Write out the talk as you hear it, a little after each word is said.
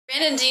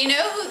Brandon, do you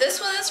know who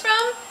this one is from?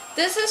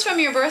 This is from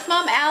your birth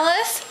mom,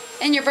 Alice,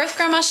 and your birth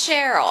grandma,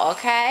 Cheryl,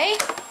 okay?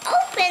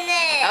 Open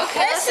it. Okay,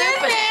 let's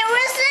open it.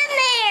 What's in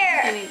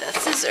there? I need the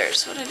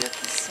scissors. What do I do with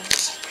the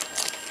scissors?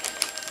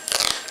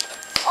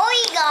 Oh,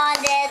 you got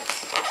it.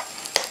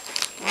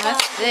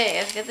 Let's see.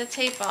 Let's get the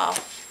tape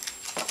off.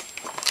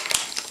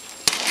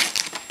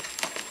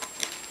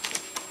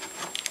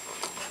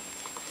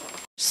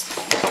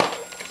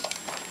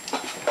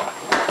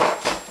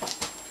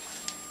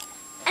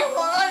 I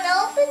want to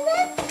open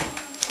it.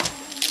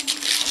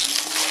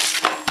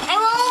 I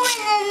won't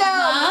open it now.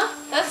 Huh?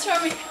 That's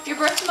from your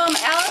birth mom,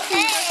 Alice, and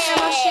your birth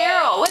grandma,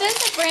 Cheryl. What is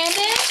it,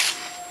 Brandon?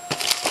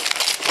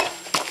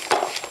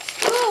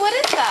 Ooh, what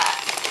is that?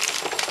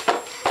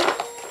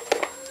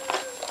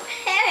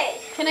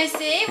 Hey. Can I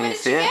see? Can What you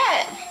did see you it?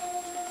 get?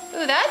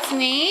 Ooh, that's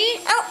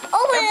neat. Oh,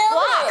 open They're it.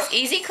 blocks.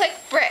 Easy click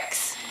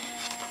bricks.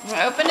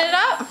 Wanna open it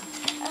up?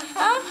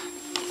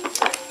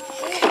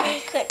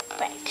 Quick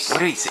breaks. What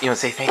do you want to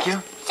say thank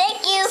you?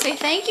 Thank you. Say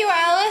thank you,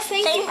 Alice.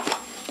 Thank you.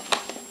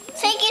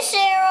 Thank you,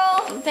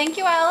 Cheryl. Thank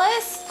you,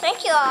 Alice.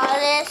 Thank you,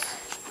 Alice.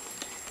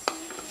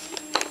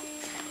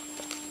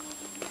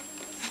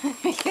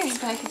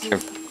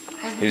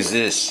 Who's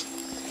this?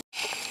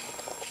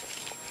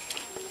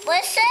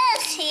 What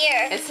says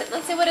here?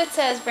 Let's see what it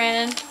says,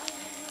 Brandon.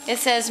 It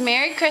says,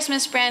 Merry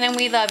Christmas, Brandon.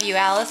 We love you,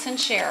 Alice and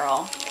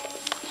Cheryl.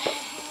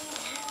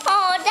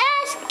 Oh,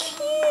 that's cute.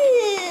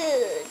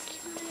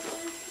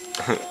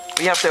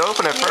 We have to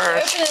open it You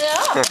have first. to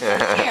open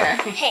it up. Here.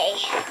 Hey.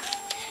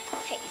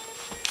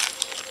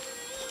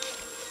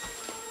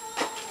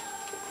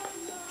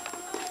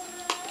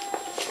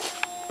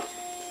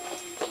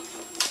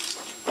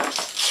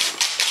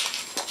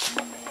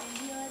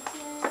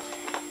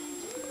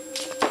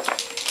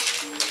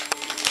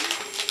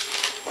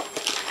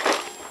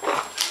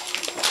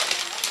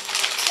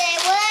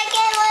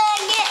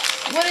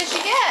 What did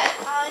you get?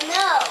 Oh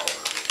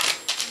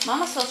no.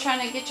 Mama's still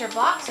trying to get your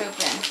box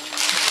open.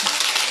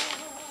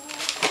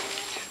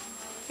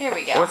 Here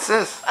we go. What's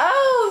this?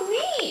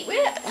 Oh, neat. We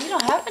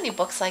don't have any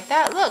books like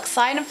that. Look,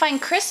 Slide and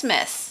Find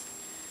Christmas.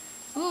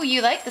 Ooh,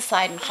 you like the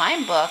Slide and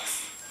Find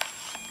books.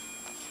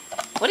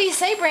 What do you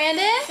say,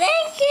 Brandon?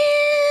 Thank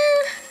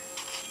you.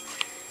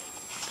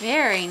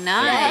 Very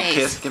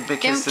nice. Give a big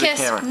kiss to the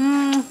camera.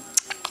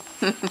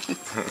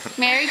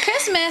 Merry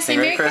Christmas. Say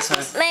Merry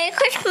Christmas. Merry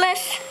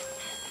Christmas.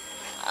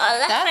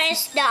 Oh, that's my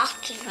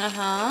stocking.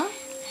 Uh-huh.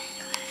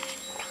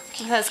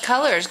 It has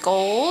colors,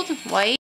 gold, white.